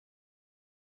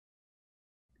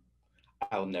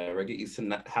I'll never get used to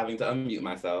not having to unmute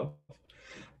myself.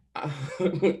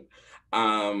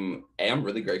 I'm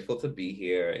really grateful to be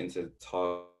here and to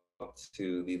talk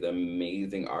to these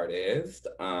amazing artists.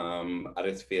 I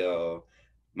just feel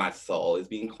my soul is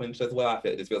being quenched as well. I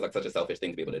feel it just feels like such a selfish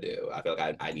thing to be able to do. I feel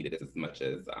like I needed this as much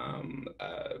as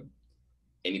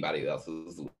anybody else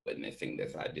who's witnessing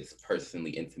this. I just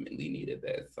personally, intimately needed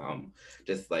this.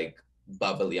 Just like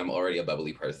bubbly. I'm already a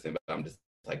bubbly person, but I'm just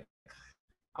like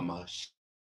I'm a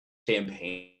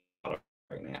champagne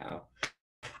right now.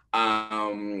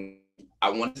 I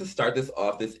wanted to start this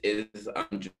off. This is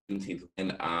Juneteenth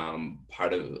and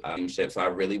part of ship. So I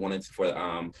really wanted to, for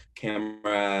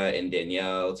Kamra and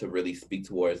Danielle to really speak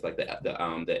towards like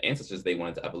the ancestors they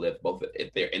wanted to uplift, both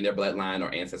if they're in their bloodline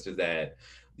or ancestors that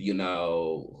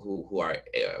who are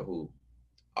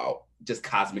just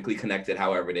cosmically connected.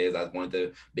 However it is, I wanted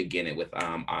to begin it with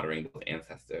honoring those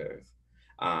ancestors.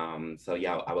 So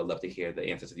yeah, I would love to hear the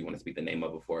ancestors you want to speak the name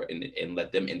of before and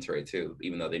let them enter it too,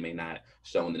 even though they may not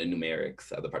show in the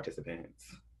numerics of the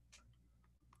participants.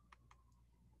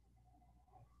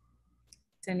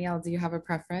 Danielle, do you have a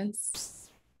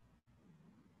preference?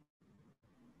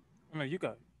 No, you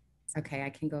go. Okay, I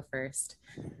can go first.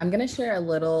 I'm going to share a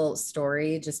little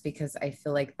story just because I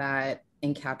feel like that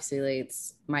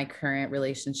encapsulates my current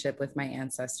relationship with my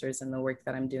ancestors and the work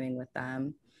that I'm doing with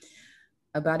them.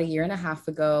 About a year and a half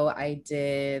ago, I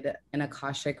did an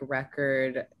Akashic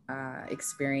record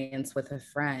experience with a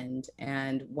friend.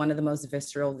 And one of the most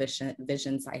visceral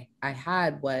visions I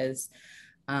had was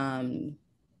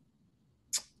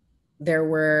there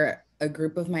were a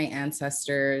group of my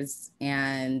ancestors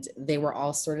and they were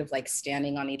all sort of like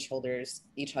standing on each other's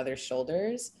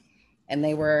shoulders. And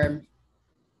they were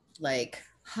like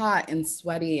hot and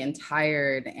sweaty and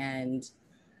tired and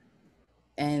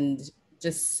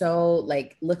just so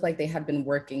like looked like they had been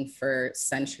working for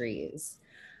centuries.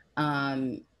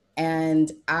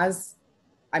 And as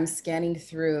I'm scanning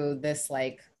through this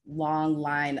like long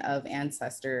line of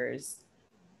ancestors,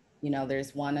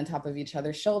 there's one on top of each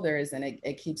other's shoulders and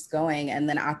it keeps going. And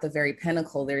then at the very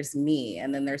pinnacle, there's me.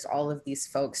 And then there's all of these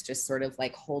folks just sort of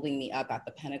like holding me up at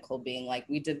the pinnacle, being like,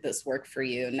 we did this work for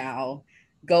you, now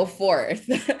go forth.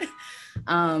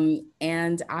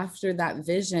 And after that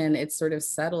vision, it sort of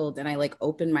settled and I like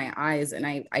opened my eyes and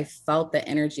I felt the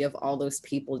energy of all those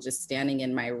people just standing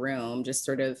in my room, just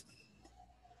sort of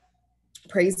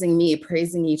praising me,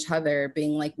 praising each other,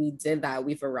 being like, we did that,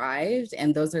 we've arrived.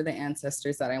 And those are the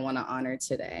ancestors that I want to honor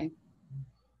today.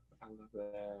 I love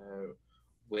that.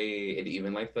 Wait, and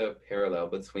even like the parallel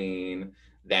between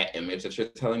that image that you're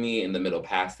telling me in the middle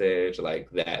passage, like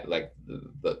that, like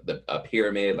the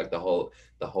pyramid, like the whole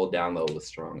download was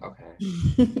strong. Okay.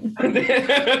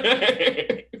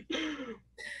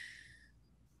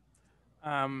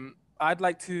 I'd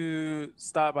like to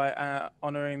start by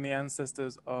honoring the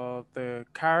ancestors of the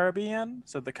Caribbean,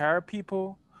 so the Carib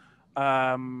people,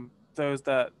 those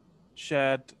that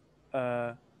shared,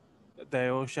 they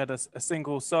all shared a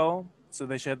single soul, so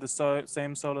they shared the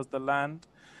same soul as the land,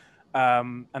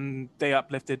 and they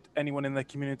uplifted anyone in the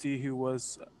community who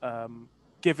was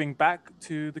giving back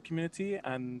to the community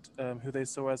and who they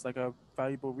saw as like a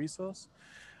valuable resource.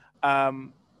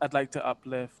 I'd like to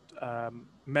uplift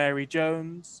Mary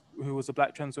Jones, who was a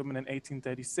Black trans woman in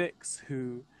 1836,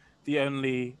 who the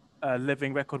only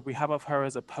living record we have of her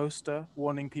is a poster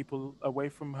warning people away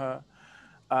from her.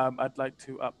 I'd like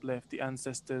to uplift the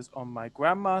ancestors on my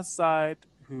grandma's side,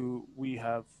 who we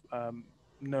have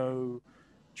no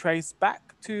trace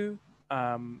back to,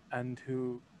 and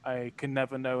who I can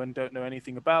never know and don't know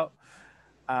anything about.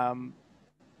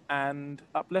 And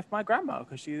uplift my grandma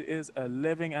because she is a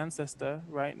living ancestor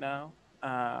right now.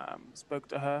 Spoke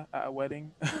to her at a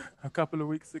wedding a couple of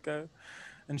weeks ago,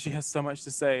 and she has so much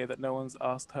to say that no one's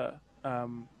asked her.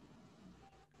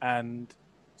 And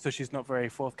so she's not very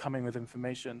forthcoming with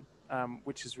information,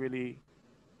 which is really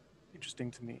interesting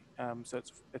to me. So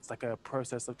it's like a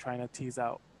process of trying to tease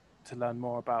out to learn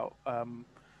more about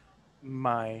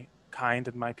my kind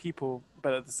and my people,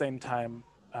 but at the same time,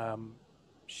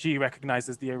 she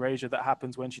recognizes the erasure that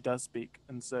happens when she does speak.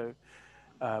 And so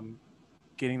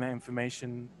getting that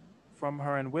information from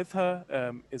her and with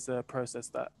her is a process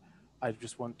that I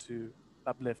just want to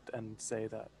uplift and say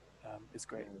that is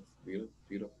great. Yes,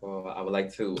 beautiful. I would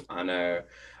like to honor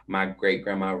my great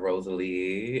grandma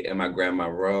Rosalie and my grandma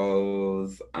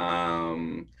Rose,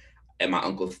 and my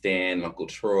uncle Stan, and Uncle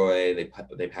Troy.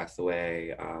 They passed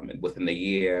away within the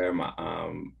year.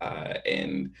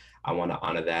 And I want to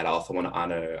honor that. I also want to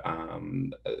honor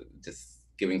just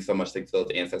giving so much thanks to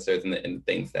those ancestors and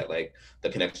things that like the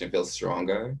connection feels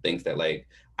stronger. Things that like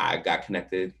I got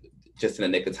connected just in the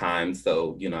nick of time.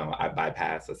 So, you know, I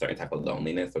bypass a certain type of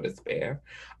loneliness or despair.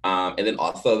 And then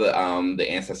also the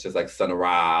ancestors like Sun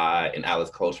Ra and Alice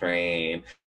Coltrane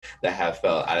that have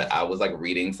felt, I was like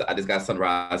reading, so I just got Sun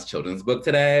Ra's children's book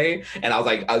today. And I was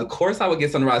like, of course I would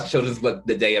get Sun Ra's children's book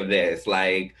the day of this,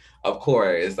 like, of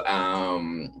course.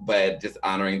 But just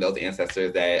honoring those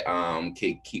ancestors that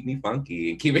keep me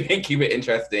funky, keep it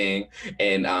interesting,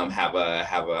 and have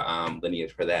a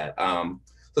lineage for that.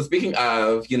 So speaking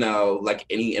of, you know, like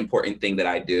any important thing that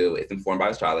I do, it's informed by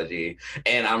astrology.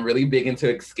 And I'm really big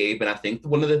into escape. And I think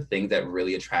one of the things that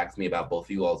really attracts me about both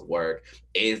of you all's work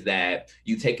is that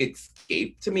you take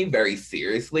escape to me very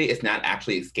seriously. It's not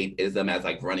actually escapism as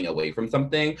like running away from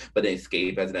something, but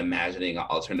escape as an imagining an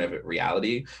alternative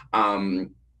reality.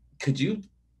 Could you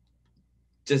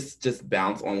just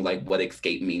bounce on like what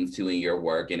escape means to you in your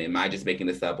work? And am I just making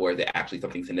this up, or is it actually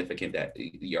something significant that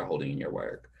you're holding in your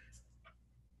work?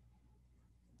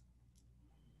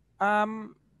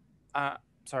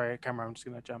 Sorry, camera, I'm just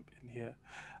gonna jump in here.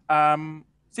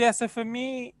 So yeah, so for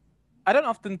me, I don't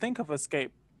often think of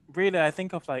escape. Really, I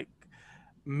think of like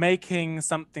making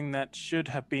something that should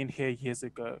have been here years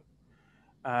ago.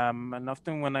 And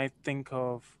often when I think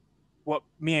of what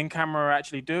me and camera are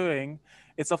actually doing,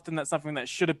 it's often that something that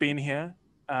should have been here,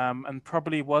 and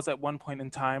probably was at one point in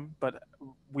time, but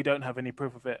we don't have any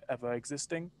proof of it ever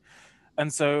existing.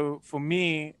 And so for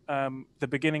me, the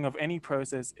beginning of any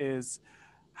process is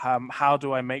how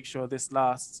do I make sure this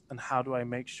lasts, and how do I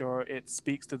make sure it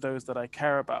speaks to those that I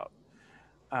care about?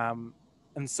 And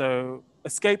so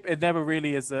escape, it never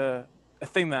really is a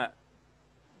thing that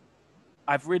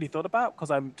I've really thought about,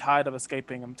 because I'm tired of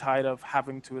escaping. I'm tired of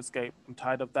having to escape. I'm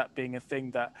tired of that being a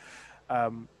thing that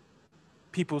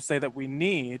people say that we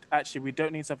need. Actually, we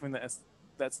don't need something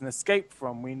that's an escape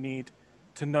from. We need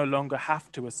to no longer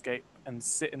have to escape and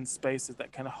sit in spaces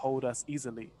that can hold us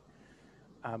easily.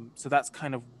 So that's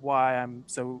kind of why I'm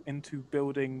so into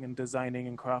building and designing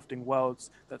and crafting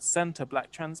worlds that center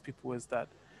Black trans people, is that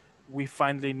we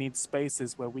finally need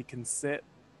spaces where we can sit,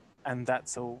 and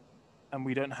that's all. And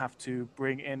we don't have to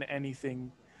bring in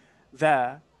anything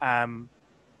there.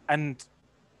 And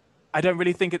I don't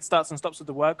really think it starts and stops with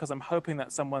the work, because I'm hoping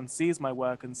that someone sees my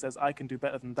work and says, I can do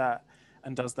better than that,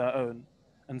 and does their own.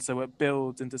 And so it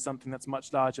builds into something that's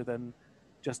much larger than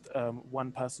just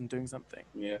one person doing something.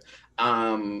 Yeah.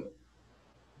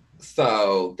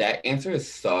 So that answer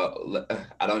is so,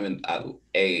 I don't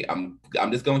even,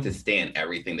 I'm just going to stand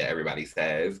everything that everybody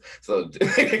says. So,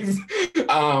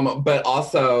 but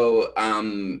also,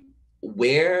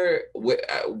 where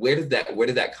does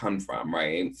that come from,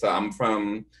 right? So I'm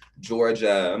from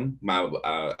Georgia.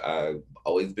 My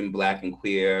always been Black and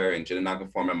queer and gender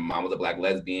nonconforming. My mom was a Black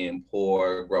lesbian,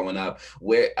 poor, growing up.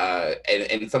 Where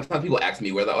and sometimes people ask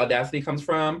me where the audacity comes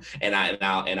from, and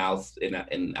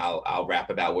I'll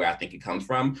rap about where I think it comes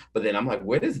from. But then I'm like,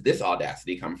 where does this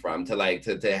audacity come from to like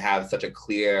to have such a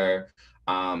clear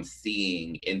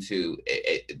seeing into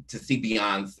it, to see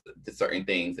beyond certain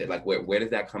things? Like where does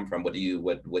that come from? What do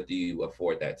you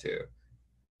afford that to?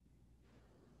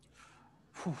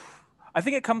 I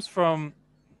think it comes from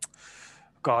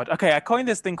God. Okay, I coined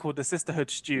this thing called the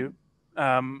sisterhood stew,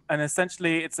 and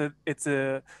essentially it's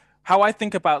a how I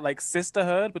think about like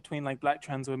sisterhood between like Black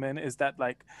trans women is that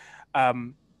like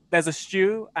there's a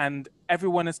stew, and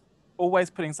everyone is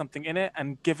always putting something in it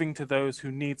and giving to those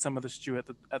who need some of the stew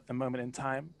at the moment in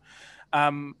time.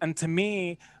 And to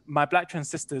me, my Black trans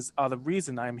sisters are the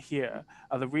reason I'm here,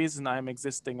 are the reason I'm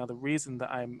existing, are the reason that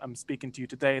I'm speaking to you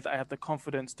today, that I have the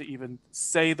confidence to even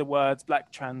say the words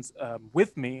Black trans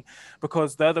with me,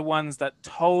 because they're the ones that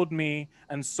told me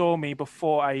and saw me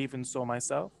before I even saw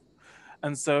myself.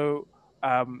 And so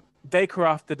they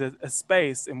crafted a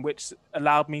space in which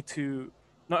allowed me to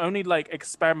not only like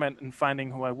experiment in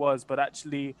finding who I was, but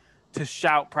actually to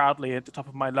shout proudly at the top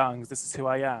of my lungs, this is who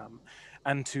I am,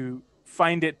 and to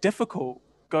find it difficult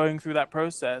going through that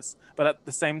process, but at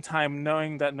the same time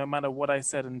knowing that no matter what I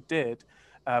said and did,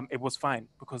 it was fine,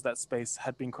 because that space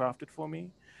had been crafted for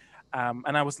me.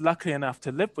 And I was lucky enough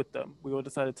to live with them. We all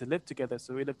decided to live together,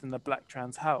 so we lived in the Black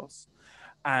trans house.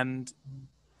 And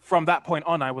from that point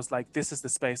on, I was like, this is the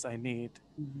space I need.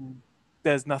 Mm-hmm.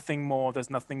 There's nothing more,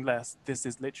 there's nothing less. This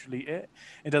is literally it.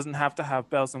 It doesn't have to have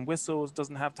bells and whistles,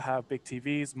 doesn't have to have big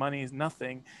TVs, money,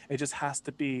 nothing. It just has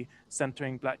to be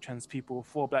centering Black trans people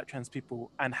for Black trans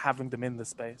people and having them in the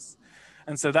space.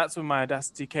 And so that's when my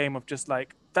audacity came of just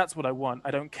like, that's what I want. I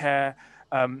don't care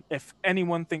if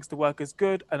anyone thinks the work is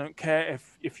good. I don't care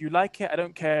if you like it. I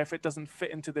don't care if it doesn't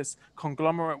fit into this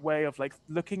conglomerate way of like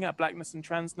looking at Blackness and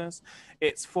transness.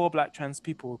 It's for Black trans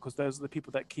people, because those are the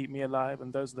people that keep me alive,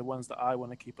 and those are the ones that I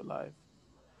want to keep alive.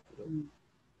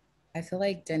 I feel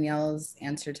like Danielle's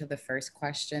answer to the first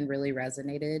question really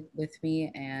resonated with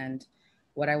me. And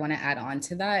what I want to add on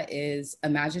to that is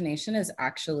imagination is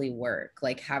actually work,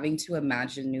 like having to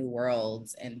imagine new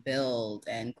worlds and build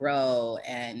and grow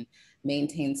and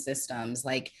maintain systems.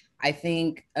 Like, I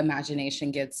think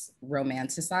imagination gets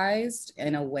romanticized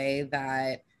in a way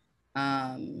that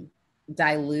um,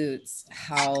 dilutes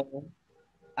how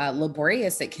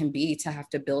laborious it can be to have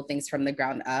to build things from the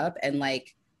ground up. And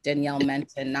like Danielle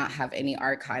mentioned, not have any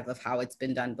archive of how it's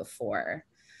been done before.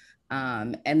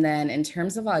 And then in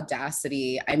terms of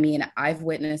audacity, I mean, I've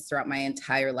witnessed throughout my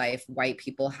entire life, white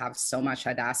people have so much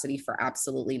audacity for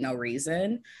absolutely no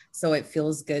reason. So it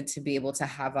feels good to be able to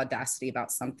have audacity about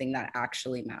something that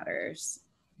actually matters.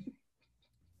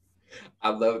 I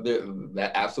love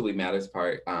that absolutely matters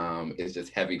part is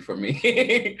just heavy for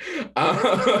me.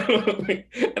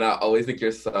 And I always think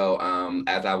you're so,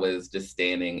 as I was just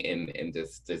standing and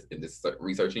just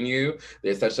researching you,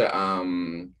 there's such a,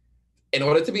 in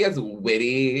order to be as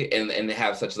witty and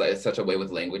have such a way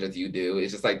with language as you do,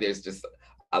 it's just like, there's just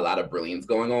a lot of brilliance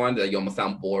going on that you almost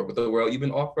sound bored with the world you've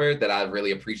been offered that I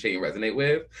really appreciate and resonate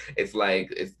with. It's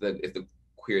like, it's the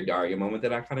queer Daria moment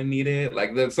that I kind of needed.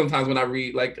 Like sometimes when I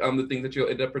read like the things that you'll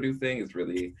end up producing, it's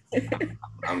really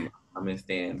I'm in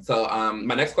stand. So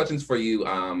my next question is for you.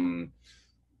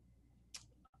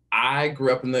 I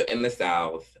grew up in the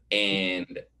South,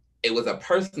 and it was a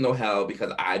personal hell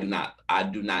because I do not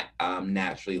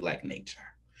naturally like nature.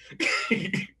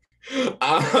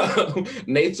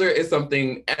 Nature is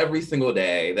something every single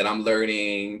day that I'm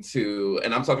learning to,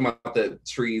 and I'm talking about the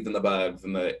trees and the bugs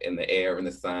and the air and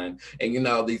the sun, and you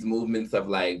know, these movements of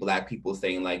like Black people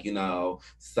saying like, you know,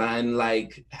 sun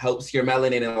like helps your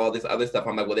melanin and all this other stuff.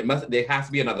 I'm like, well, there has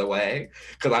to be another way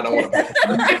because I don't want to.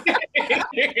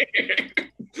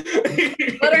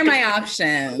 What are my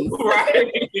options?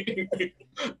 Right.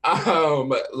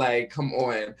 Like, come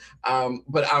on.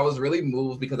 But I was really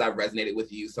moved because I resonated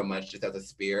with you so much just as a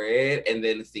spirit, and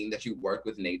then seeing that you work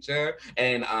with nature.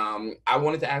 And I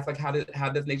wanted to ask, like, how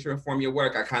does nature inform your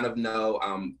work? I kind of know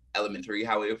elementary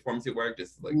how it informs your work,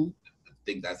 just like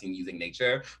things I've seen using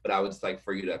nature, but I would just like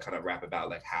for you to kind of rap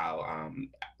about like how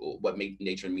what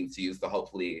nature means to you, so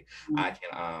hopefully I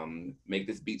can make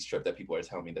this beach trip that people are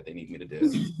telling me that they need me to do.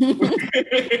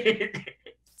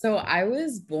 So I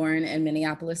was born in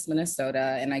Minneapolis,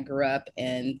 Minnesota, and I grew up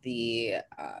in the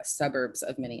suburbs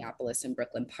of Minneapolis in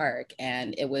Brooklyn Park.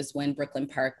 And it was when Brooklyn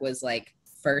Park was like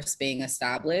first being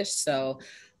established. So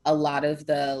a lot of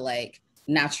the like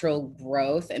natural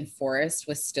growth and forest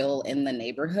was still in the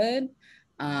neighborhood.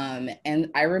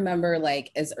 And I remember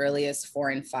like as early as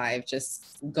 4 and 5,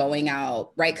 just going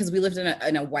out, right? Because we lived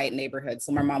in a white neighborhood.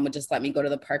 So my mom would just let me go to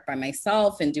the park by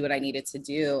myself and do what I needed to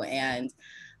do. And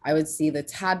I would see the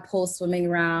tadpole swimming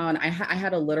around. I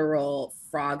had a literal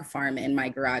frog farm in my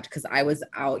garage because I was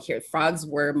out here. Frogs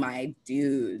were my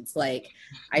dudes. Like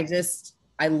I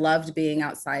loved being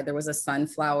outside. There was a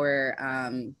sunflower,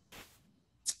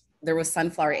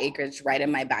 acreage right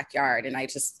in my backyard. And I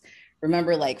just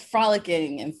remember like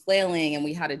frolicking and flailing, and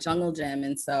we had a jungle gym.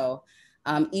 And so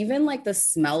even like the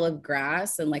smell of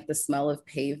grass and like the smell of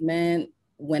pavement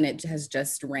when it has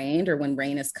just rained or when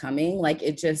rain is coming, like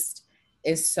it just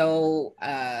is so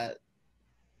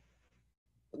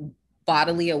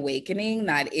bodily awakening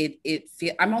that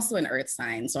I'm also an earth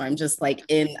sign. So I'm just like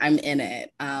I'm in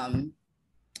it.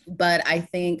 But I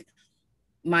think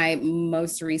my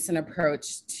most recent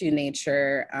approach to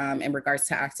nature in regards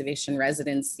to activation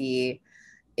residency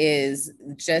is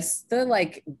just the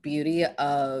like beauty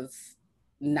of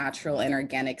natural and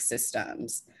organic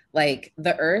systems. Like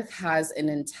the earth has an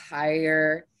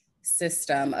entire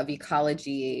system of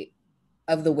ecology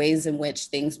of the ways in which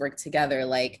things work together.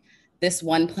 Like this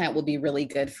one plant will be really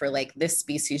good for like this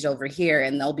species over here,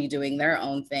 and they'll be doing their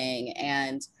own thing.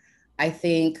 And I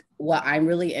think what I'm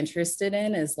really interested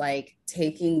in is like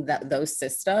taking those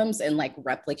systems and like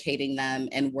replicating them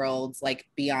in worlds like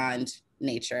beyond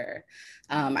nature.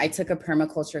 I took a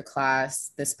permaculture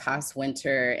class this past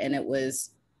winter, and it was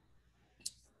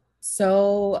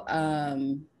so,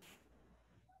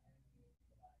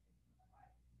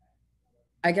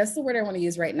 I guess the word I want to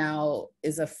use right now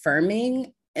is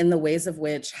affirming in the ways of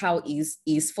which how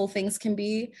easeful things can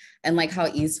be, and like how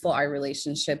easeful our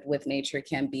relationship with nature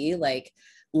can be. Like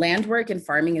land work and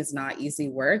farming is not easy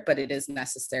work, but it is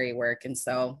necessary work. And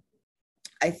so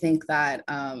I think that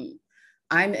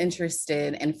I'm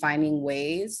interested in finding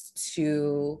ways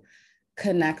to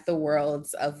connect the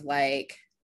worlds of like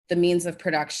the means of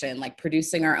production, like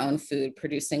producing our own food,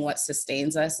 producing what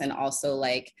sustains us, and also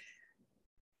like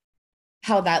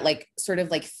how that like sort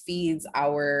of like feeds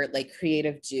our like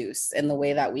creative juice and the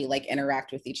way that we like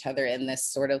interact with each other in this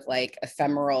sort of like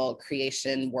ephemeral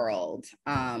creation world.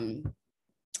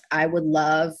 I would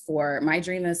love for, my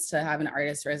dream is to have an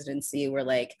artist residency where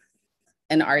like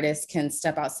an artist can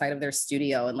step outside of their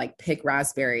studio and like pick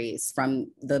raspberries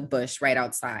from the bush right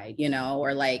outside, you know,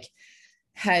 or like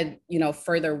head, you know,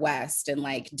 further west and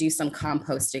like do some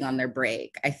composting on their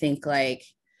break. I think like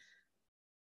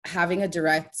having a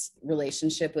direct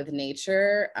relationship with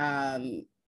nature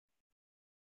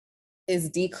is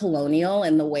decolonial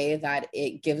in the way that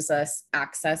it gives us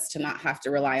access to not have to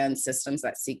rely on systems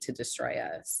that seek to destroy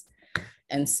us.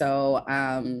 And so,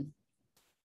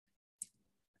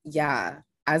 yeah,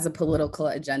 as a political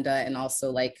agenda and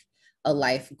also like a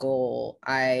life goal,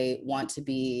 I want to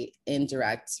be in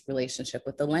direct relationship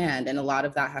with the land. And a lot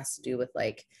of that has to do with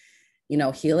like, you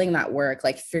know, healing that work,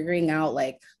 like figuring out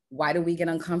like, why do we get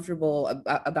uncomfortable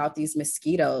about these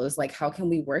mosquitoes? Like, how can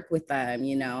we work with them,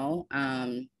 you know?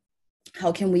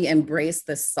 How can we embrace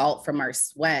the salt from our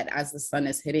sweat as the sun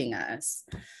is hitting us?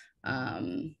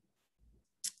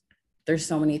 There's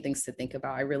so many things to think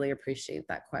about. I really appreciate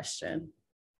that question.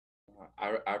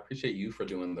 I appreciate you for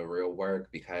doing the real work,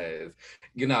 because,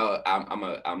 you know, I'm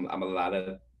a lot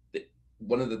of,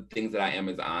 one of the things that I am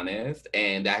is honest,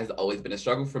 and that has always been a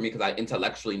struggle for me because I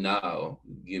intellectually know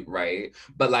you, right?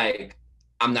 But like,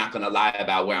 I'm not gonna lie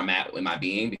about where I'm at in my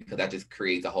being, because that just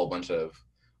creates a whole bunch of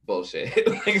bullshit.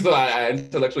 Like, so I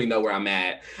intellectually know where I'm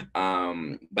at,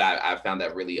 but I found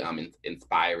that really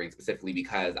inspiring, specifically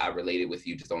because I related with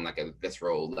you just on like a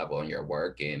visceral level on your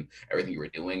work and everything you were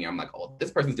doing. And I'm like, oh,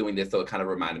 this person's doing this, so it kind of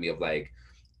reminded me of like,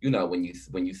 you know, when you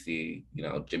see, you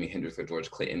know, Jimi Hendrix or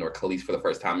George Clinton or Khalees for the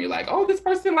first time, you're like, oh, this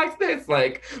person likes this.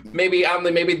 Like, maybe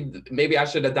I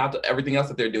should adopt everything else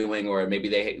that they're doing, or maybe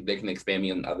they can expand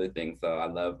me on other things. So I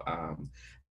love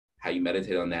how you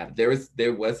meditate on that. There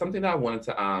was something that I wanted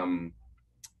to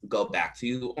go back to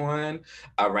you on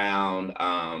around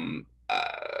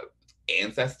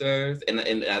ancestors, and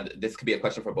this could be a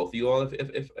question for both of you all if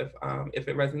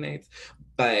it resonates,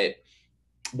 but.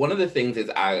 One of the things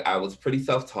is I was pretty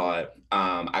self-taught.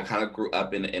 I kind of grew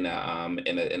up in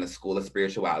a school of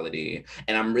spirituality,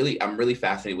 and I'm really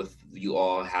fascinated with you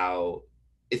all, how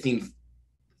it seems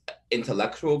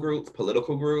intellectual groups,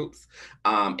 political groups,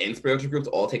 and spiritual groups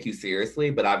all take you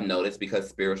seriously. But I've noticed, because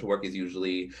spiritual work is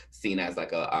usually seen as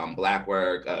like a Black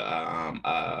work,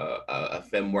 a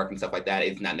femme work and stuff like that,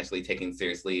 it's not necessarily taken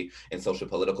seriously in social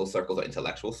political circles or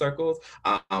intellectual circles.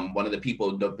 One of the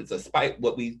people, despite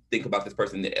what we think about this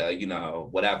person, you know,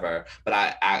 whatever,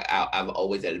 but I've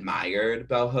always admired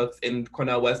bell hooks in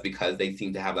Cornell West, because they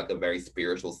seem to have like a very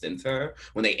spiritual center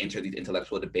when they enter these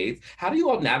intellectual debates. How do you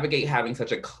all navigate having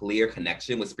such a clear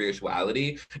connection with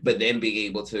spirituality, but then being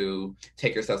able to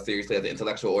take yourself seriously as an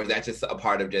intellectual? Or is that just a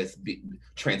part of just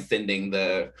transcending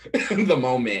the the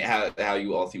moment, how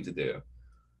you all seem to do?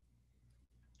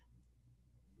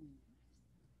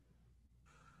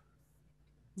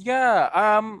 Yeah,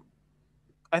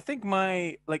 I think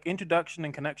my like introduction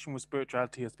and connection with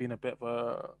spirituality has been a bit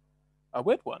of a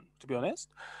weird one, to be honest.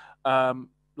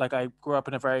 Like, I grew up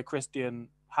in a very Christian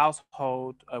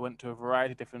household. I went to a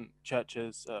variety of different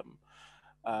churches,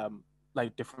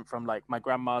 like different from like my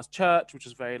grandma's church, which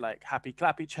is very like happy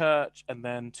clappy church, and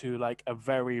then to like a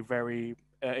very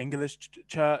English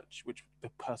church, which the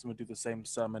person would do the same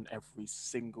sermon every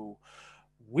single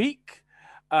week.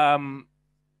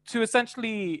 To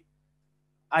essentially,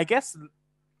 I guess,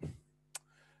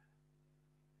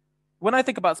 when I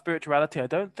think about spirituality, I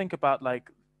don't think about like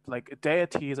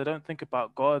deities. I don't think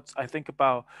about gods. I think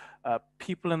about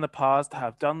people in the past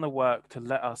have done the work to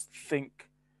let us think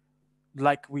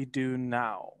like we do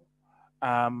now.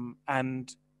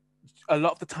 And a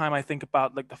lot of the time I think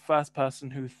about like the first person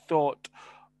who thought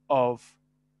of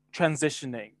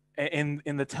transitioning in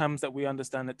the terms that we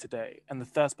understand it today, and the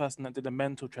first person that did a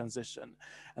mental transition,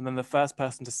 and then the first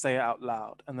person to say it out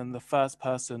loud, and then the first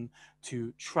person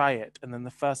to try it, and then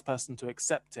the first person to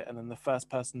accept it, and then the first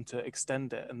person to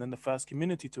extend it, and then the first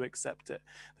community to accept it,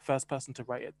 the first person to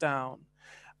write it down.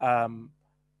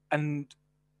 And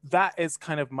that is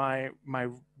kind of my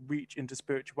reach into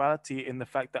spirituality, in the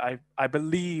fact that I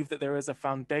believe that there is a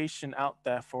foundation out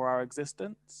there for our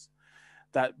existence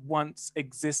that once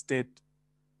existed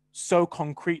so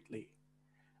concretely,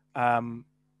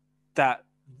 that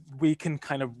we can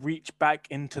kind of reach back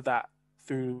into that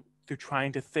through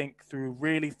trying to think, through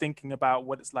really thinking about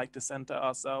what it's like to center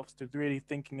ourselves, to really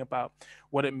thinking about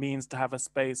what it means to have a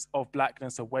space of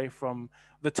Blackness away from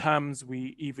the terms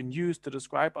we even use to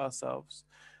describe ourselves,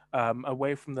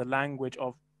 away from the language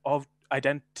of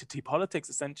identity politics,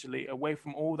 essentially, away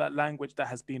from all that language that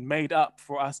has been made up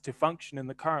for us to function in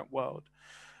the current world,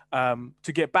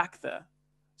 to get back there.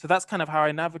 So that's kind of how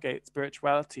I navigate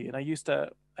spirituality. And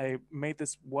I made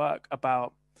this work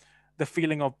about the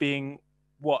feeling of being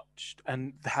watched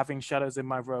and having shadows in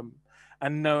my room,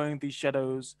 and knowing these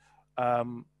shadows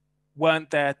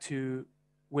weren't there to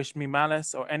wish me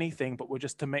malice or anything, but were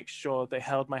just to make sure they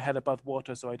held my head above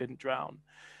water so I didn't drown.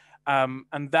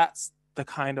 And that's the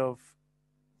kind of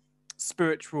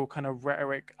spiritual kind of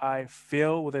rhetoric I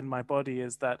feel within my body,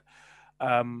 is that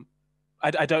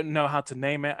I don't know how to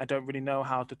name it. I don't really know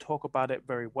how to talk about it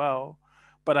very well,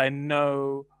 but I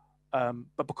know,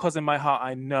 but because in my heart,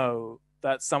 I know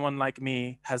that someone like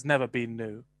me has never been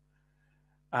new.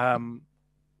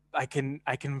 I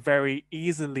can very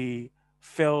easily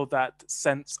feel that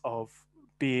sense of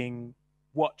being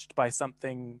watched by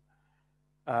something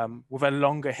with a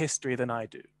longer history than I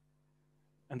do.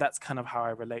 And that's kind of how I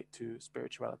relate to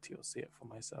spirituality, or see it for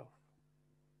myself.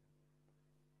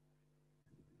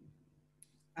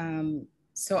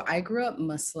 So I grew up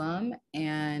Muslim,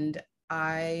 and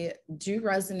I do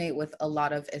resonate with a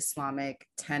lot of Islamic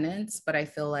tenets, but I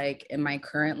feel like in my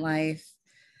current life,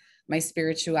 my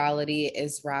spirituality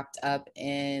is wrapped up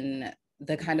in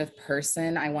the kind of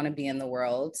person I want to be in the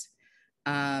world,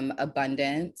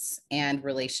 abundance and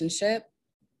relationship.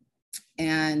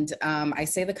 And I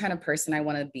say the kind of person I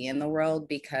want to be in the world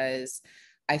because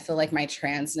I feel like my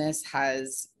transness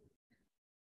has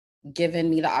given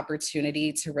me the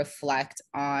opportunity to reflect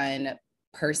on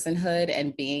personhood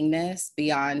and beingness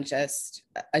beyond just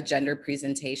a gender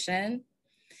presentation.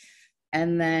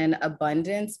 And then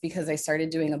abundance, because I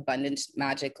started doing abundance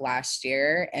magic last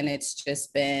year, and it's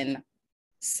just been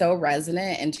so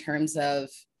resonant in terms of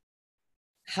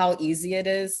how easy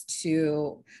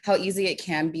it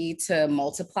can be to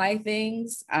multiply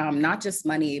things, not just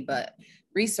money, but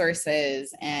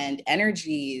resources and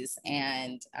energies,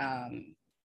 and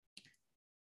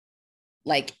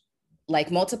like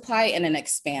multiply in an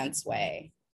expanse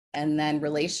way. And then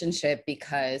relationship,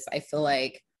 because I feel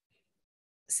like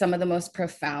some of the most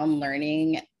profound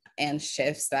learning and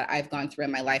shifts that I've gone through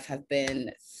in my life have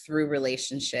been through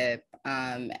relationship,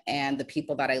 and the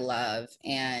people that I love,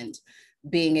 and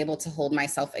being able to hold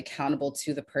myself accountable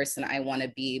to the person I want to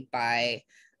be by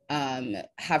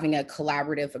having a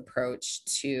collaborative approach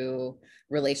to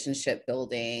relationship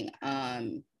building,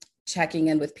 checking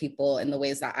in with people in the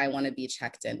ways that I want to be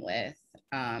checked in with.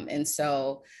 And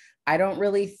so I don't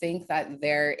really think that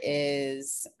there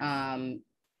is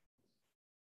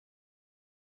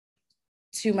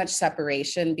too much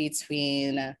separation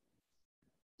between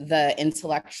the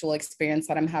intellectual experience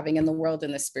that I'm having in the world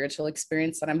and the spiritual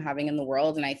experience that I'm having in the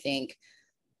world. And I think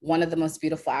one of the most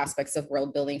beautiful aspects of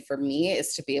world building for me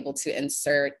is to be able to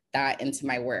insert that into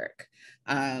my work.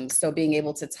 So being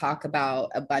able to talk about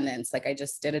abundance, like I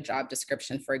just did a job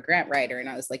description for a grant writer, and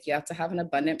I was like, you have to have an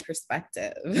abundant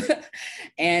perspective.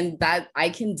 And that I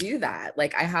can do that.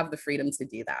 Like I have the freedom to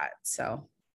do that. So.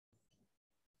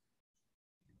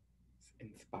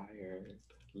 Inspired.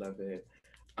 Love it.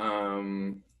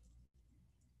 I'm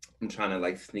trying to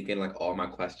like sneak in like all my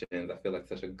questions. I feel like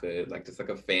such a good, like just like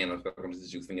a fan. I feel like I'm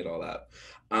just juicing it all up.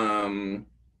 I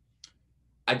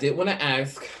did want to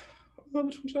ask,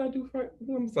 which one should I do first?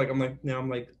 Now I'm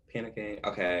like panicking.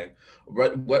 Okay,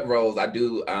 what roles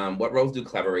what roles do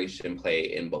collaboration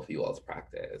play in both of you all's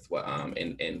practice? What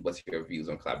and what's your views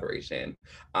on collaboration?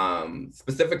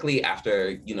 Specifically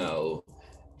after,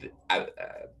 I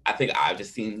think I've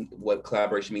just seen what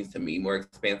collaboration means to me more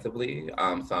expansively.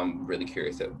 So I'm really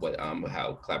curious at what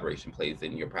how collaboration plays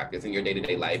in your practice, in your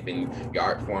day-to-day life, in your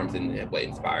art forms, and what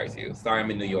inspires you. Sorry,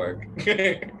 I'm in New York.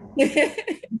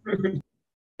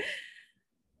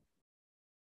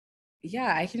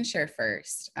 Yeah, I can share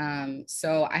first.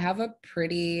 So I have a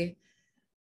pretty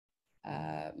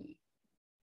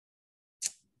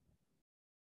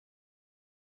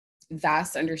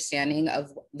vast understanding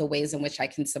of the ways in which I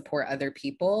can support other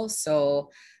people.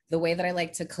 So the way that I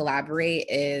like to collaborate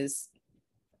is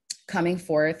coming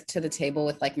forth to the table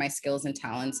with like my skills and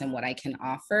talents and what I can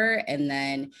offer, and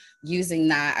then using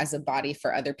that as a body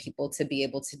for other people to be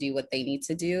able to do what they need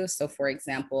to do. So for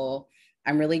example,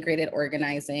 I'm really great at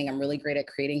organizing. I'm really great at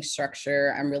creating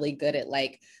structure. I'm really good at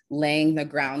like laying the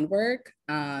groundwork.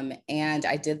 And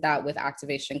I did that with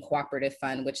Activation Cooperative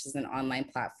Fund, which is an online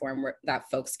platform that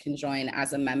folks can join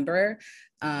as a member,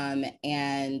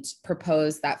 and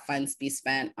propose that funds be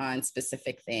spent on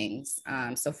specific things.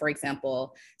 So for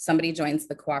example, somebody joins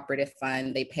the cooperative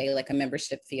fund, they pay like a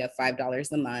membership fee of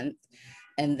 $5 a month.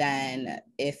 And then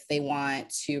if they want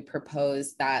to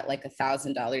propose that like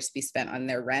 $1,000 be spent on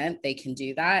their rent, they can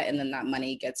do that. And then that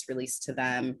money gets released to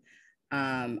them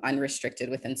unrestricted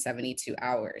within 72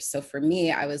 hours. So for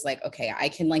me, I was like, okay, I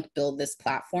can like build this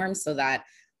platform so that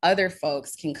other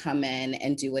folks can come in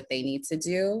and do what they need to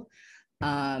do.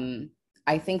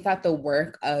 I think that the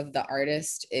work of the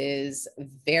artist is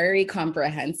very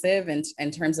comprehensive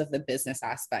in terms of the business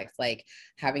aspect, like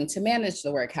having to manage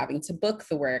the work, having to book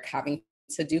the work, having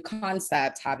to do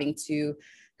concept, having to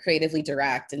creatively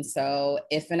direct. And so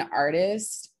if an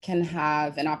artist can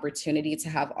have an opportunity to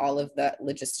have all of the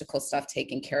logistical stuff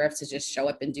taken care of, to just show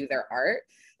up and do their art,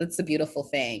 that's a beautiful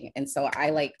thing. And so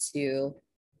I like to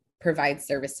provide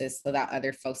services so that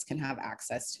other folks can have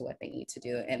access to what they need to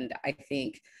do. And I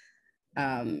think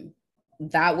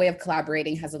that way of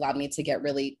collaborating has allowed me to get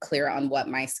really clear on what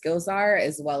my skills are,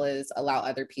 as well as allow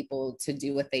other people to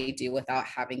do what they do without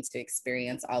having to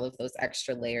experience all of those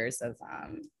extra layers of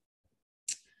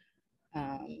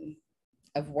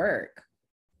work.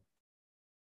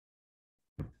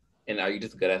 And are you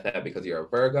just good at that because you're a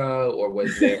Virgo, or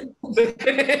was there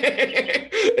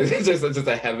is it just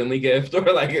a heavenly gift, or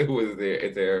like was there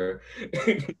is there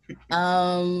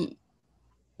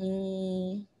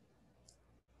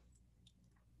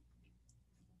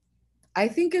I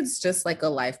think it's just like a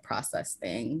life process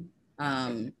thing.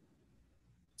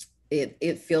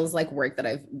 It feels like work that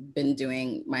I've been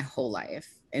doing my whole life.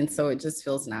 And so it just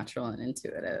feels natural and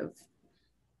intuitive.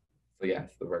 So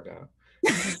yes, the Virgo.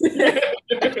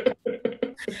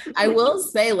 I will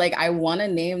say, like, I want to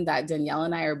name that Danielle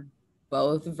and I are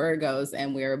both Virgos,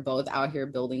 and we're both out here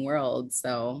building worlds.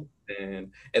 So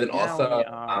and then also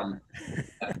and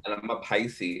I'm a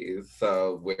Pisces,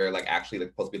 so we're like actually like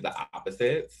supposed to be the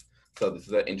opposites. So this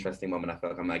is an interesting moment. I feel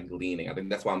like I'm like gleaning. I think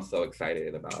that's why I'm so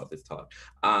excited about this talk.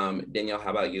 Danielle,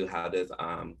 how about you? How does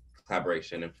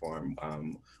collaboration inform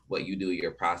what you do,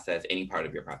 your process, any part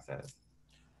of your process?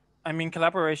 I mean,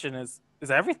 collaboration is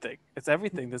everything. It's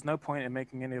everything. There's no point in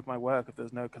making any of my work if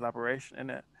there's no collaboration in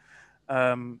it.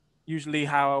 Usually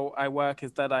how I work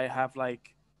is that I have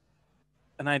like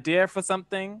an idea for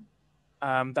something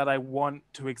that I want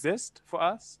to exist for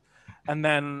us. And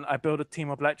then I build a team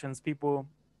of Black trans people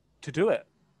to do it.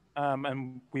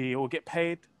 And we all get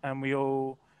paid, and we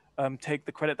all take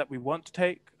the credit that we want to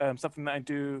take. Something that I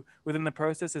do within the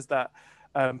process is that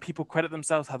people credit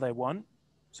themselves how they want.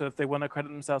 So if they want to credit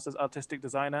themselves as artistic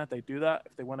designer, they do that.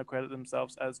 If they want to credit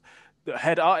themselves as the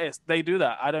head artist, they do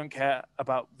that. I don't care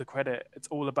about the credit. It's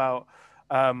all about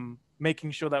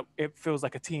making sure that it feels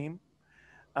like a team.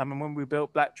 And when we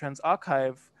built Black Trans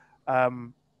Archive,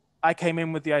 I came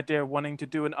in with the idea of wanting to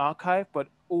do an archive, but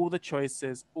all the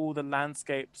choices, all the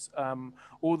landscapes,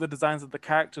 all the designs of the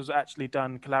characters were actually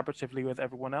done collaboratively with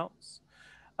everyone else.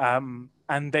 And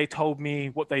they told me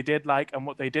what they did like and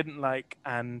what they didn't like,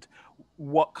 and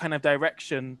what kind of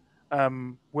direction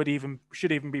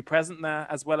should even be present there,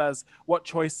 as well as what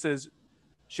choices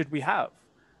should we have.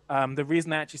 The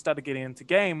reason I actually started getting into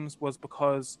games was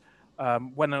because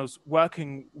when I was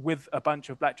working with a bunch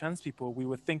of Black trans people, we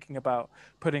were thinking about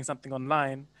putting something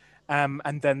online.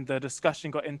 And then the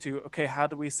discussion got into, okay, how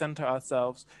do we center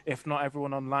ourselves if not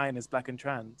everyone online is Black and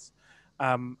trans?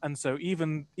 And so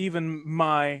even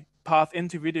my path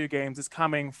into video games is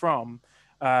coming from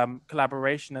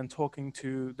collaboration and talking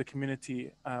to the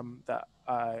community that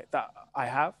I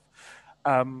have.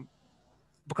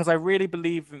 Because I really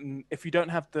believe if you don't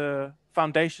have the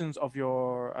foundations of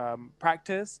your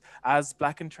practice as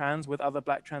Black and trans with other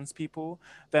Black trans people,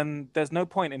 then there's no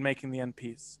point in making the end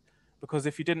piece. Because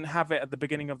if you didn't have it at the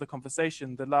beginning of the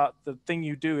conversation, the thing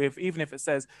you do, even if it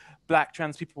says Black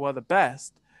trans people are the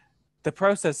best, the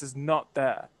process is not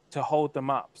there to hold them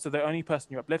up. So the only person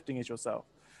you're uplifting is yourself.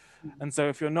 And so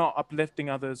if you're not uplifting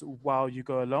others while you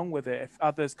go along with it, if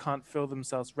others can't feel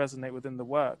themselves resonate within the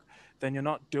work, then you're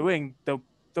not doing the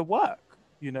work,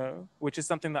 you know, which is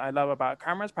something that I love about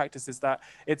Kamra's practice, is that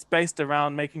it's based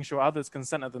around making sure others can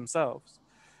center themselves.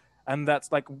 And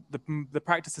that's like the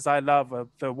practices I love are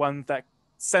the ones that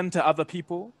center other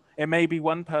people. It may be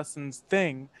one person's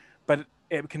thing, but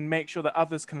it can make sure that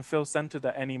others can feel centered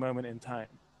at any moment in time.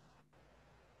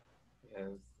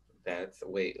 Yes,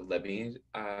 let me,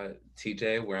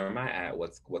 TJ, where am I at?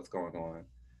 What's going on?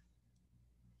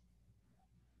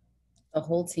 The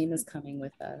whole team is coming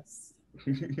with us.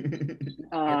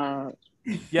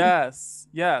 Yes.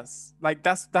 Like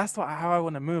that's how I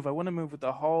want to move. I want to move with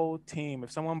the whole team.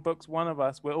 If someone books one of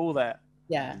us, we're all there.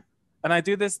 Yeah. And I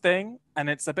do this thing, and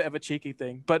it's a bit of a cheeky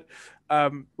thing, but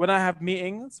when I have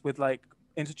meetings with like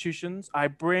institutions, I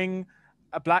bring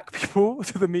Black people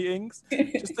to the meetings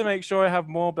just to make sure I have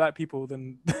more Black people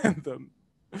than them.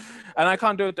 And I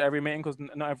can't do it to every meeting because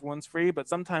not everyone's free, but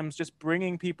sometimes just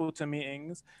bringing people to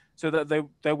meetings so that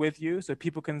they're with you, so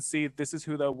people can see this is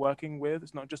who they're working with.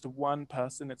 It's not just one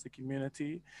person, it's a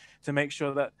community, to make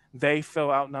sure that they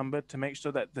feel outnumbered, to make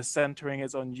sure that the centering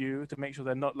is on you, to make sure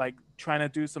they're not like trying to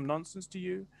do some nonsense to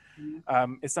you.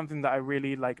 It's something that I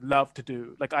really like love to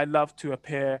do. Like I love to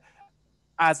appear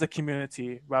as a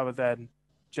community rather than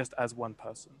just as one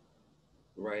person.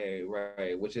 Right,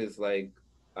 right. Which is like,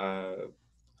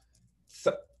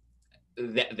 so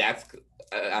that's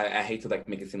I hate to like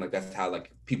make it seem like that's how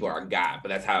like people are God, but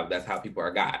that's how people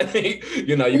are God.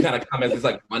 You know, you kind of come as this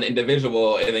like one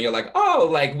individual, and then you're like, oh,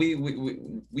 like we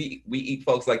eat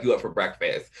folks like you up for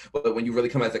breakfast. But when you really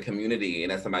come as a community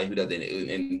and as somebody who doesn't,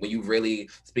 and when you really,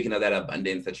 speaking of that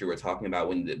abundance that you were talking about,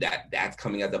 when that's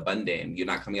coming as abundant, you're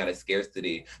not coming out of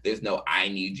scarcity. There's no I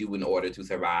need you in order to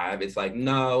survive. It's like,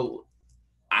 no,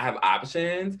 I have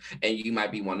options and you might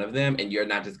be one of them, and you're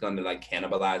not just going to like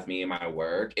cannibalize me and my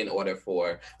work in order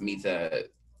for me to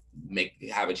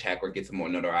have a check or get some more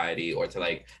notoriety or to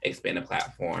like expand a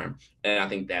platform. And I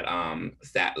think that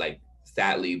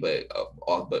sadly, but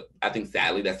I think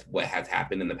sadly that's what has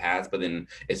happened in the past. But then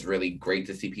it's really great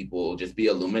to see people just be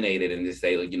illuminated and just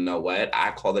say, like, you know what,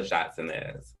 I call the shots in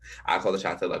this. I call the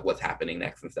shots of like what's happening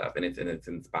next and stuff, and it's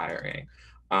inspiring.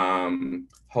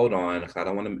 Hold on, because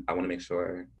I want to make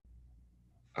sure.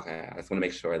 Okay, I just want to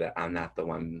make sure that I'm not the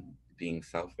one being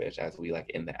selfish as we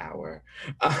like end the hour.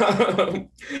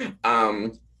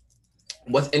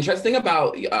 What's interesting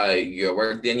about your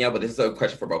work, Danielle, but this is a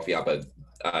question for both of y'all, but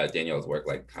Danielle's work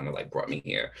like kind of like brought me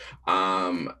here.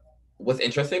 What's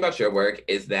interesting about your work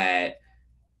is that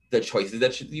the choices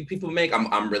that you people make.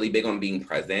 I'm really big on being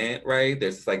present, right?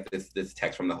 There's like this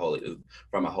text from a holy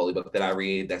book that I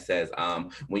read that says,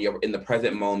 when you're in the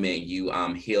present moment, you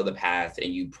heal the past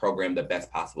and you program the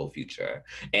best possible future.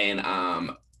 And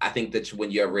I think that when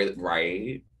you're really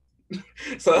right.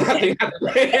 So I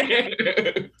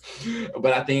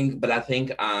think, but I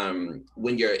think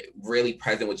when you're really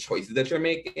present with choices that you're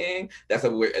making, that's a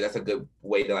good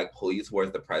way to like pull you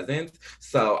towards the present.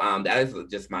 So that is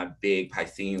just my big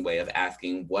Piscean way of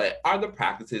asking, what are the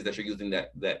practices that you're using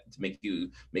that to make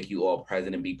you all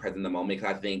present and be present in the moment?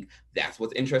 Because I think that's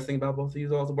what's interesting about both of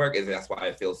you all's work, is that's why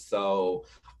it feels so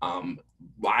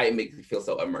why it makes me feel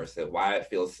so immersive, why it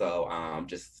feels so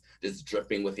just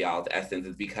dripping with y'all's essence,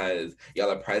 is because y'all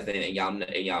are present and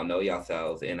y'all know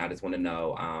yourselves. And I just want to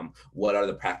know what are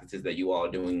the practices that you all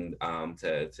are doing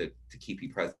to keep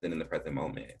you present in the present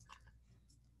moment.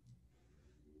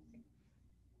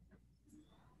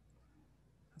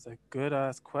 That's a good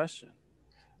ass question.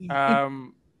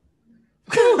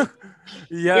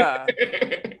 Yeah.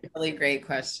 Really great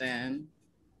question.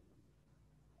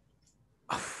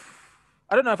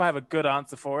 I don't know if I have a good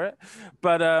answer for it,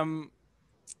 but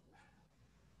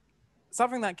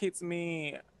something that keeps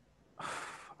me,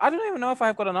 I don't even know if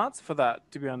I've got an answer for that,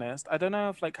 to be honest. I don't know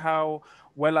if like how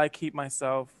well I keep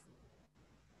myself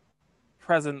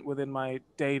present within my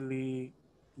daily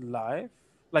life.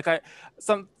 Like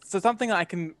something I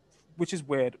can, which is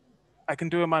weird, I can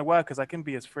do in my work is I can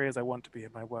be as free as I want to be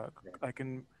in my work. I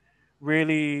can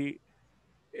really,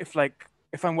 if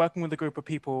I'm working with a group of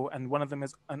people and one of them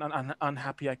is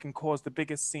unhappy, I can cause the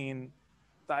biggest scene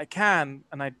that I can,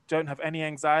 and I don't have any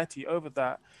anxiety over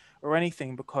that or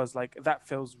anything, because like that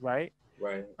feels right.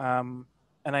 Right. And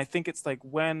I think it's like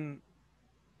when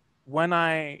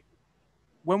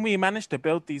we manage to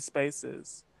build these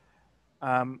spaces,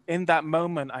 in that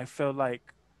moment, I feel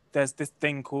like there's this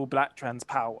thing called Black trans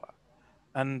power.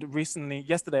 And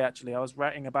yesterday actually, I was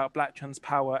writing about Black trans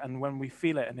power and when we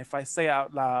feel it. And if I say it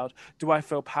out loud, do I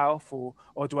feel powerful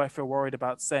or do I feel worried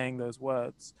about saying those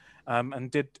words?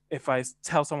 And if I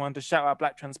tell someone to shout out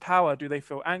Black trans power, do they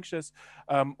feel anxious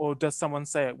or does someone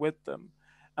say it with them?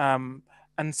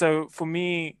 And so for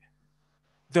me,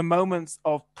 the moments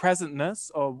of presentness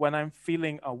or when I'm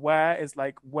feeling aware is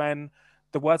like when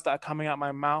the words that are coming out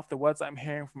my mouth, the words that I'm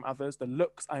hearing from others, the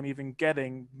looks I'm even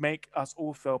getting make us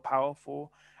all feel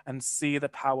powerful and see the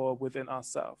power within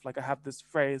ourselves. Like I have this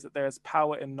phrase that there is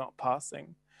power in not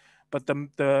passing, but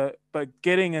but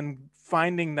getting and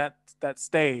finding that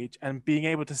stage and being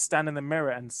able to stand in the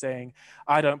mirror and saying,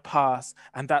 I don't pass,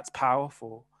 and that's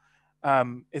powerful,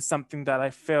 is something that I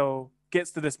feel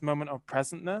gets to this moment of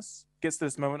presentness, gets to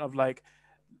this moment of like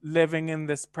living in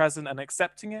this present and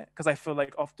accepting it. Because I feel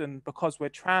like often because we're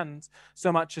trans,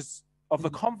 so much of the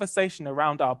conversation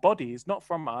around our bodies, not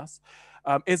from us,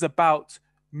 is about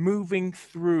moving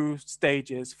through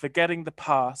stages, forgetting the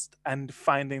past and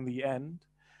finding the end.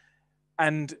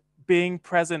 And being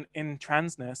present in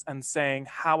transness and saying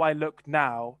how I look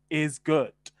now is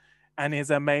good. and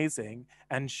is amazing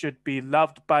and should be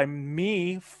loved by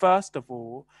me first of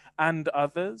all and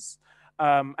others,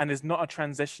 and is not a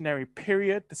transitionary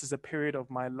period. This is a period of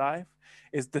my life,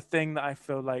 is the thing that I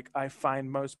feel like I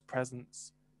find most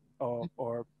presence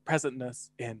or presentness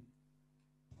in.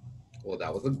 Well,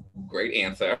 that was a great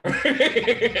answer.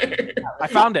 I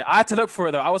found it. I had to look for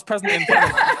it though. I was present in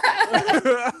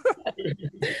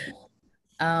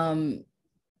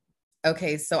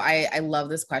Okay, so I love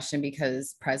this question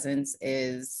because presence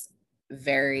is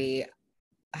very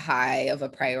high of a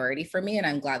priority for me, and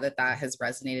I'm glad that that has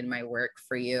resonated in my work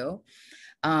for you.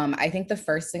 I think the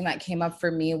first thing that came up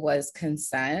for me was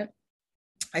consent.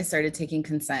 I started taking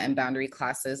consent and boundary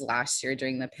classes last year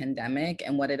during the pandemic,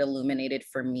 and what it illuminated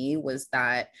for me was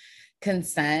that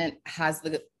consent has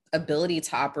the ability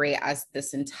to operate as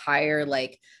this entire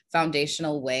like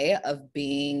foundational way of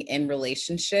being in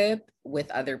relationship with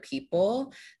other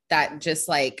people that just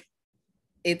like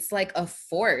it's like a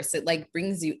force. It like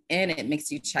brings you in, it makes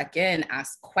you check in,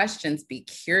 ask questions, be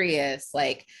curious,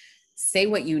 like say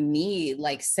what you need,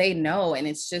 like say no. And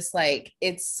it's just like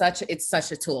it's such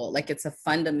a tool. Like it's a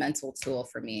fundamental tool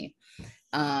for me.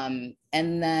 And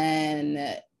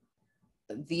then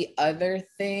the other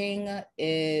thing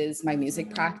is my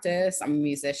music practice. I'm a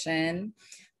musician.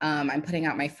 I'm putting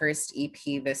out my first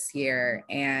EP this year,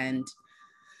 and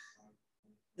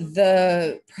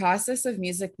the process of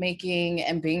music making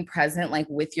and being present like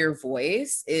with your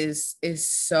voice is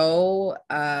so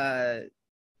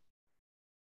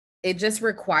it just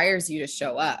requires you to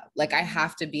show up. Like I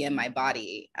have to be in my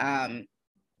body.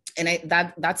 And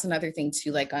that's another thing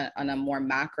too, like on a more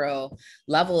macro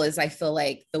level, is I feel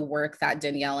like the work that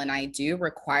Danielle and I do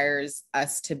requires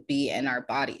us to be in our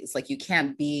bodies. Like you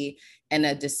can't be in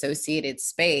a dissociated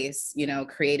space, you know,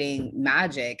 creating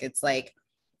magic. It's like,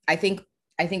 I think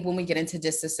when we get into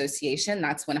disassociation,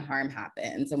 that's when harm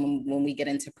happens. And when we get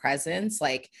into presence,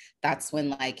 like that's when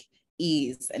like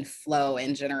ease and flow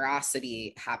and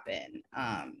generosity happen.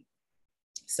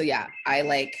 So yeah, I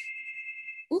like,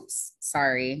 oops,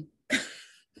 sorry.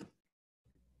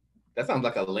 That sounds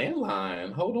like a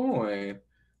landline. Hold on.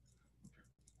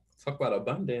 Talk about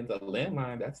abundance. A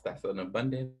landline. That's an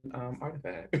abundant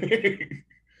artifact.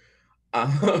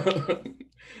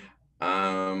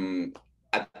 um,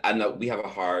 I know we have a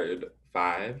hard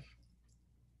 5,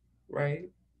 right,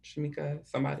 Shamika?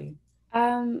 Somebody.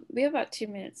 We have about 2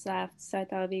 minutes left, so I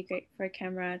thought it'd be great for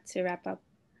Kamra to wrap up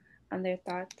on their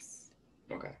thoughts.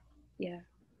 Okay. Yeah.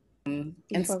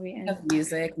 Before we end of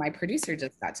music, my producer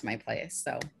just got to my place,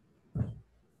 so.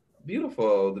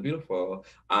 Beautiful.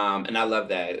 And I love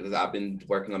that because I've been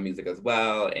working on music as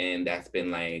well, and that's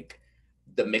been like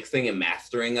the mixing and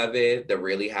mastering of it, the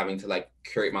really having to like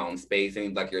curate my own space.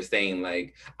 And like you're saying,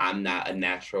 like I'm not a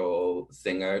natural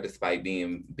singer despite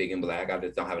being big and Black. I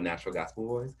just don't have a natural gospel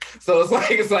voice. So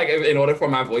it's like in order for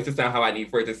my voice to sound how I need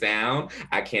for it to sound,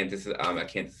 I can't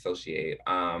dissociate.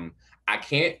 I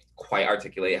can't quite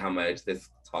articulate how much this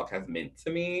talk has meant to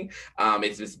me.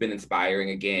 It's just been inspiring.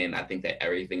 Again, I think that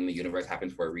everything in the universe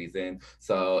happens for a reason.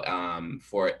 So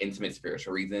for intimate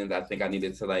spiritual reasons, I think I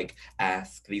needed to like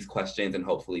ask these questions and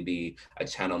hopefully be a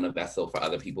channel and a vessel for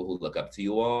other people who look up to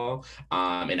you all,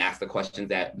 and ask the questions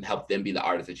that help them be the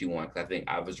artist that you want. Because I think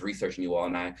I was researching you all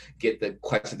and I get the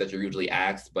questions that you're usually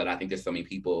asked, but I think there's so many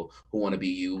people who want to be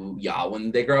y'all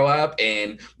when they grow up,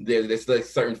 and there's like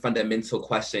certain fundamental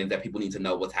questions that people need to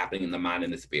know what's happening in the mind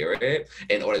and the spirit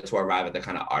in order to arrive at the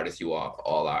kind of artists you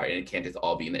all are. And it can't just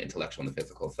all be in the intellectual and the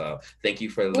physical. So thank you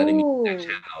for letting me be that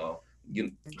channel.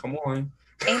 You come on.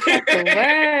 Ain't that the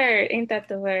word? Ain't that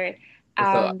the word?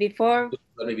 So, before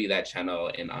let me be that channel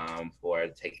and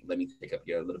let me take up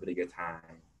a little bit of your time.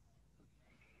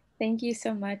 Thank you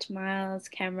so much, Myles,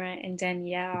 Kamra, and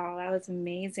Danielle. That was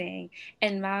amazing.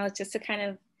 And Myles, just to kind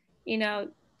of,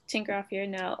 tinker off your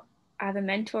note, I have a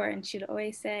mentor and she'd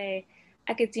always say,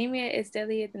 academia is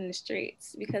deadlier than the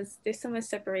streets because there's so much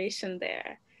separation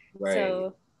there. Right.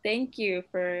 So thank you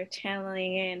for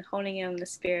channeling in, honing in the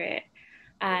spirit.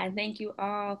 And thank you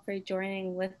all for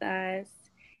joining with us.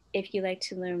 If you'd like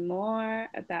to learn more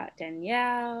about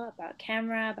Danielle, about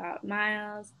Kamra, about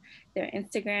Myles, their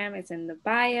Instagram is in the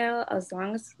bio, as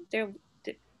well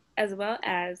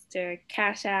as their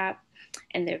Cash App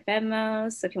and their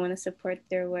Venmo. So if you want to support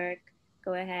their work,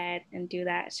 go ahead and do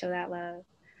that, show that love.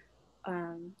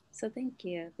 So thank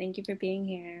you for being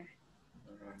here.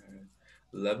 All right.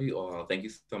 Love you all. Thank you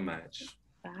so much.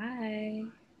 Bye.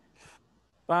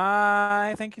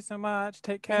 Bye. Thank you so much.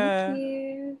 Take care. Thank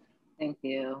you. Thank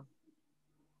you.